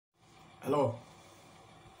Hello,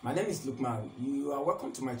 my name is Lukman. You are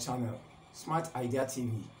welcome to my channel, Smart Idea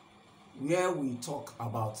TV, where we talk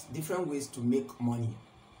about different ways to make money,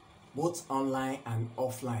 both online and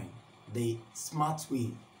offline, the smart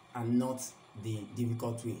way and not the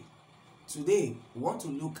difficult way. Today, we want to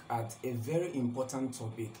look at a very important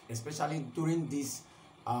topic, especially during this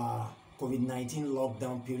COVID-19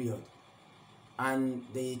 lockdown period. And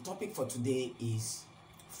the topic for today is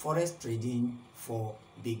Forex trading for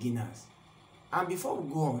beginners. And before we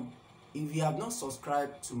go on, if you have not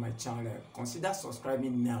subscribed to my channel, consider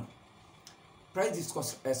subscribing now. Press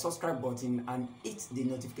the subscribe button and hit the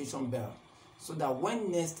notification bell so that when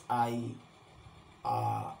next I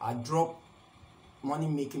drop money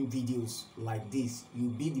making videos like this,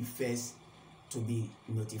 you'll be the first to be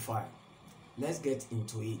notified. Let's get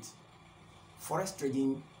into it. Forex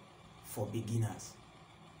trading for beginners.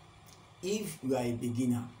 If you are a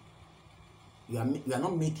beginner, you are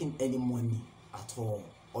not making any money at all,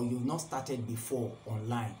 or you've not started before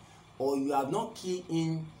online, or you have not keyed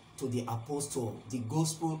in to the apostle, the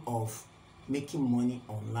gospel of making money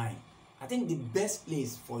online, I think the best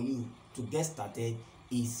place for you to get started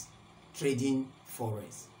is trading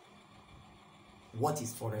Forex. What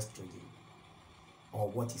is Forex trading? Or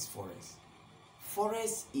what is Forex?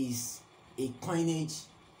 Forex is a coinage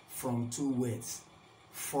from two words,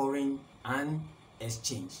 foreign and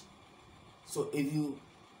exchange. So if you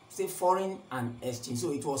say foreign and exchange,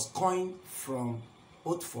 so it was coined from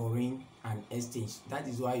both foreign and exchange. That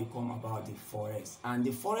is why you come about the Forex. And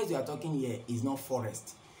the Forex we are talking here is not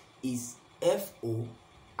forest, is F-O-R-E-X,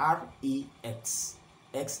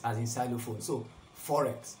 X as in xylophone. So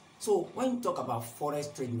Forex. So when you talk about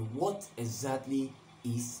Forex trading, what exactly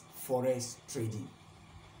is Forex trading?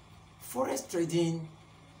 Forex trading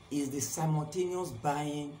is the simultaneous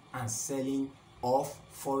buying and selling of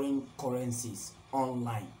foreign currencies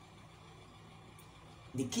online.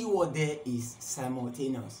 The key word there is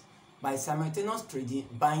simultaneous. By simultaneous trading,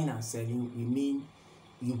 buying and selling, we mean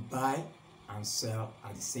you buy and sell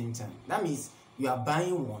at the same time. That means you are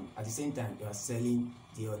buying one at the same time you are selling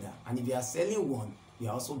the other. And if you are selling one, you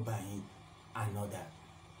are also buying another.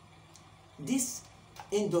 This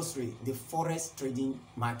industry, the Forex trading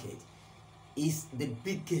market, is the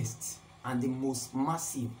biggest and the most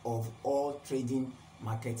massive of all trading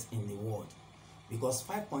markets in the world, because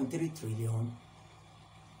 5.3 trillion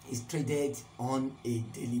is traded on a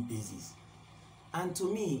daily basis. And to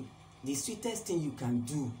me, the sweetest thing you can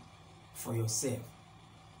do for yourself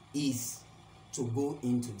is to go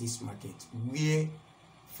into this market where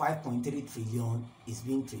 5.3 trillion is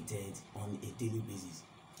being traded on a daily basis.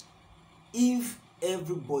 If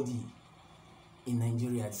everybody in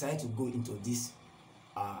Nigeria decide to go into this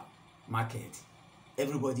market,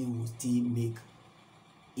 everybody will still make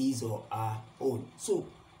his or her own. So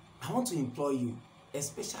I want to implore you,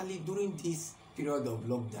 especially during this period of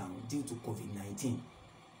lockdown due to COVID-19,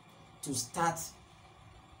 to start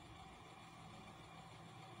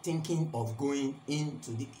thinking of going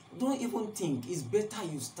into the, don't even think, it's better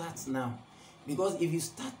you start now, because if you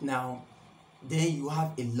start now, then you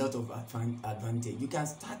have a lot of advantage. You can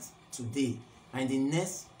start today, and the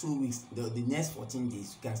next 2 weeks, the next 14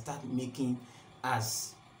 days, you can start making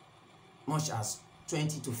as much as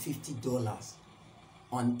 $20 to $50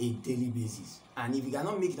 on a daily basis. And if you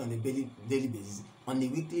cannot make it on a daily basis, on a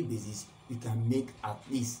weekly basis, you can make at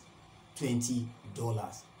least $20.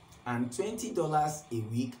 And $20 a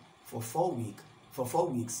week for 4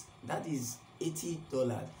 weeks, that is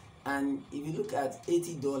 $80. And if you look at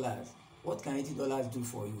 $80, what can $80 do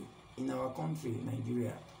for you? In our country,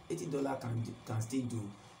 Nigeria, $80 can still do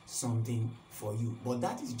something for you. But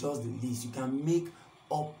that is just the least. You can make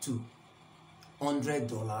up to $100,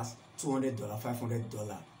 $200,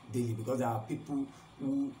 $500 daily, because there are people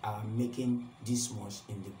who are making this much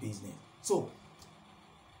in the business. So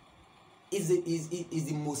it's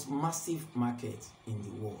the most massive market in the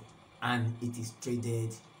world, and it is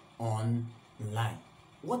traded online.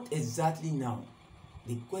 What exactly now?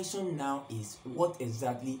 The question now is, what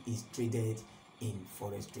exactly is traded in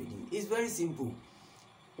Forex trading? It's very simple.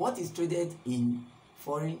 What is traded in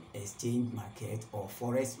foreign exchange market or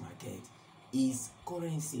Forex market is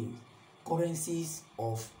currencies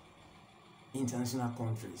of international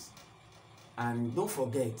countries. And don't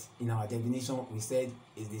forget, in our definition, we said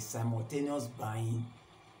is the simultaneous buying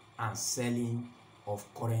and selling of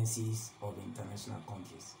currencies of international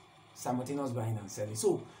countries. Simultaneous buying and selling.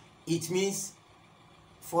 So it means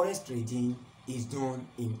Forex trading is done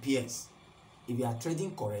in pairs. If you are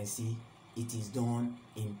trading currency, it is done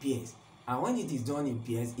in pairs. And when it is done in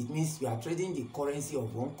pairs, it means you are trading the currency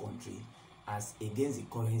of one country as against the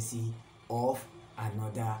currency of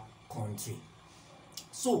another country.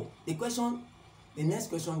 So the next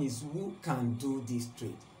question is, who can do this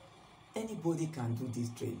trade? Anybody can do this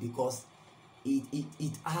trade because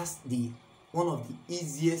it has one of the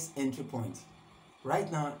easiest entry points.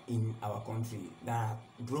 Right now in our country, there are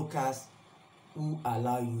brokers who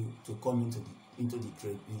allow you to come into the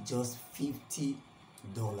trade with just $50.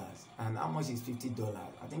 And how much is $50?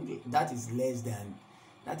 I think that is less than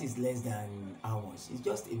how much? It's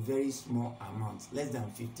just a very small amount, less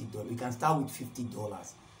than $50. You can start with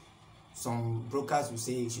 $50. Some brokers will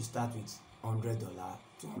say you should start with $100,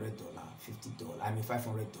 $200, $50,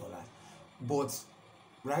 $500. But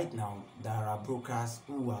right now there are brokers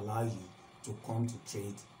who will allow you to come to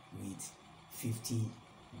trade with $50.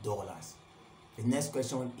 The next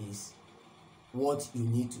question is what you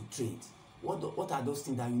need to trade. What are those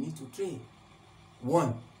things that you need to trade?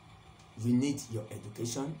 One, you need your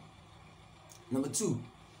education. Number two,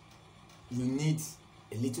 you need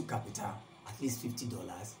a little capital, at least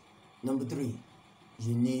 $50. Number three,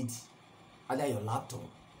 you need either your laptop,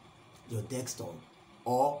 your desktop,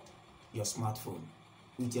 or your smartphone.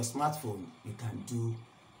 With your smartphone, you can do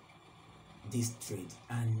this trade,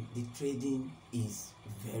 and the trading is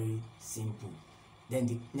very simple. Then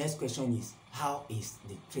the next question is, how is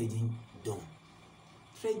the trading done?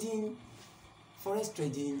 Forex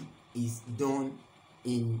trading is done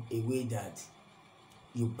in a way that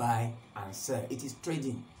you buy and sell. It is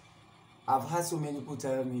trading. I've had so many people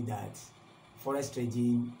tell me that forex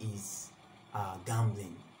trading is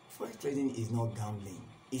gambling. Forex trading is not gambling.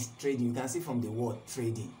 It's trading. You can see from the word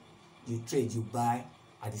trading. You trade, you buy,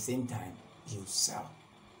 at the same time you sell.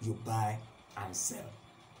 You buy and sell.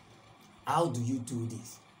 How do you do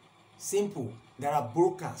this? Simple. There are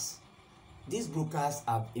brokers. These brokers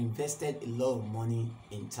have invested a lot of money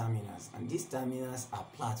in terminals, and these terminals are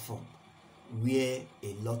platforms where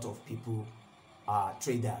a lot of people,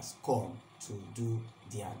 traders, come to do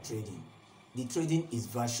their trading. The trading is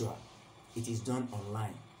virtual. It is done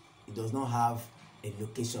online. It does not have a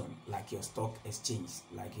location like your stock exchange,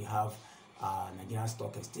 like you have Nigerian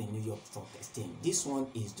Stock Exchange, New York Stock Exchange. This one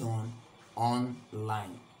is done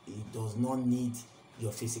online. It does not need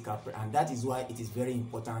your physical presence, and that is why it is very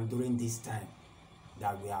important during this time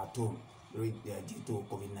that we are at home due to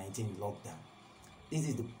COVID-19 lockdown. This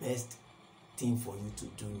is the best thing for you to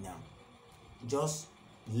do now. Just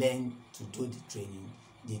learn to do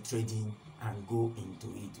the trading and go into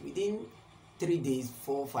it. Within 3 days,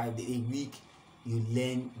 4, 5 days, a week, you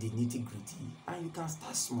learn the nitty-gritty, and you can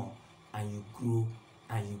start small and you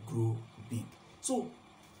grow big. So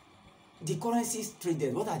the currencies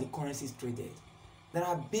traded, what are the currencies traded? There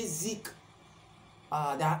are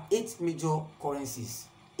there are 8 major currencies.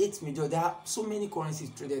 There are so many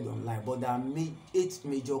currencies traded online, but there are 8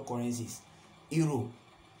 major currencies: Euro,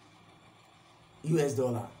 US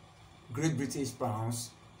dollar, Great British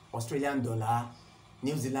pounds, Australian dollar,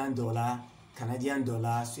 New Zealand dollar, Canadian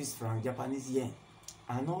dollar, Swiss franc, Japanese yen.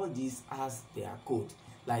 And all these has their code.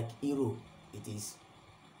 Like Euro,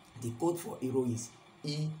 the code for Euro is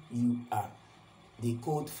EUR. The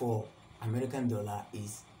code for American dollar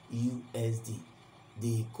is USD.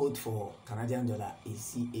 The code for Canadian dollar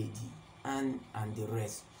is CAD, and the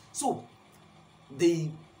rest. So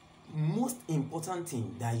the most important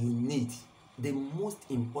thing that you need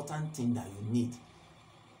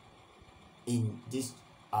in this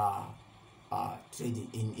trading,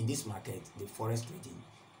 in this market, the forex trading,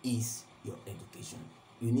 is your education.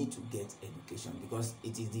 You need to get education, because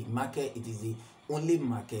it is the the only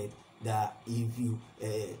market that if you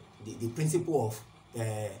the principle of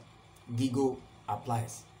GIGO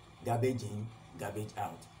applies: garbage in, garbage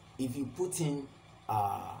out. If you put in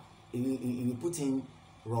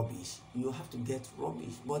rubbish, you have to get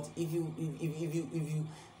rubbish. But if you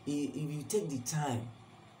take the time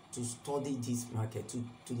to study this market,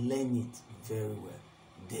 to learn it very well,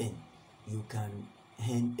 then you can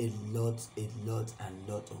earn a lot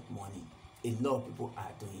of money. A lot of people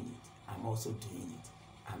are doing it. I'm also doing it.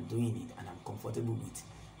 I'm doing it, and I'm comfortable with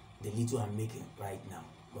the little I'm making right now,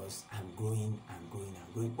 because I'm growing.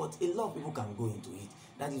 But a lot of people can go into it.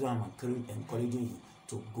 That is why I'm encouraging you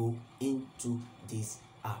to go into this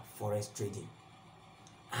forex trading.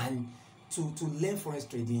 And to learn forex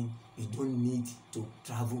trading, you don't need to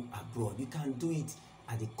travel abroad. You can do it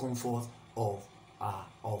at the comfort of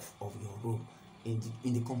your room. In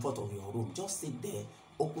the comfort of your room, just sit there,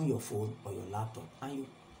 open your phone or your laptop, and you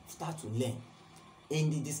start to learn. In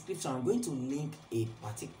the description, I'm going to link a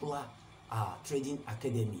particular trading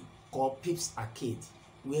academy called Pips Arcade,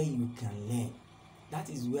 where you can learn. That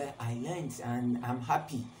is where I learned, and I'm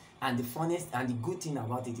happy. And the funnest and the good thing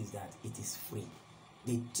about it is that it is free.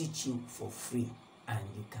 They teach you for free, and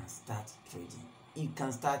you can start you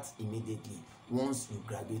can start immediately once you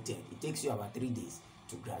graduated. It takes you about 3 days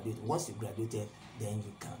to graduate. Once you graduated, then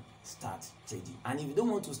you can start trading. And if you don't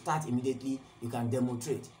want to start immediately, you can demo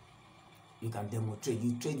trade. You can demo trade.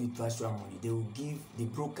 You trade with virtual money. The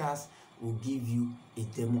brokers will give you a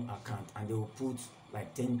demo account, and they will put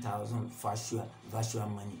like 10,000 virtual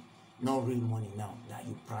money, not real money now that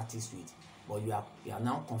you practice with. But you are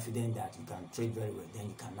now confident that you can trade very well. Then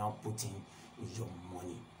you can now put in your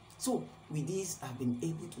money. So with this, I've been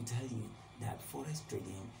able to tell you that forex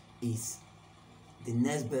trading is the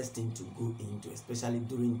next best thing to go into, especially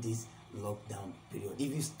during this lockdown period.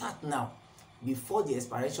 If you start now, before the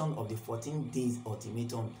expiration of the 14 days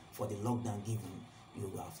ultimatum for the lockdown given, you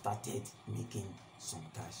will have started making some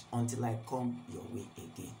cash. Until I come your way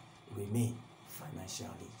again, remain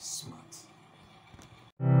financially smart.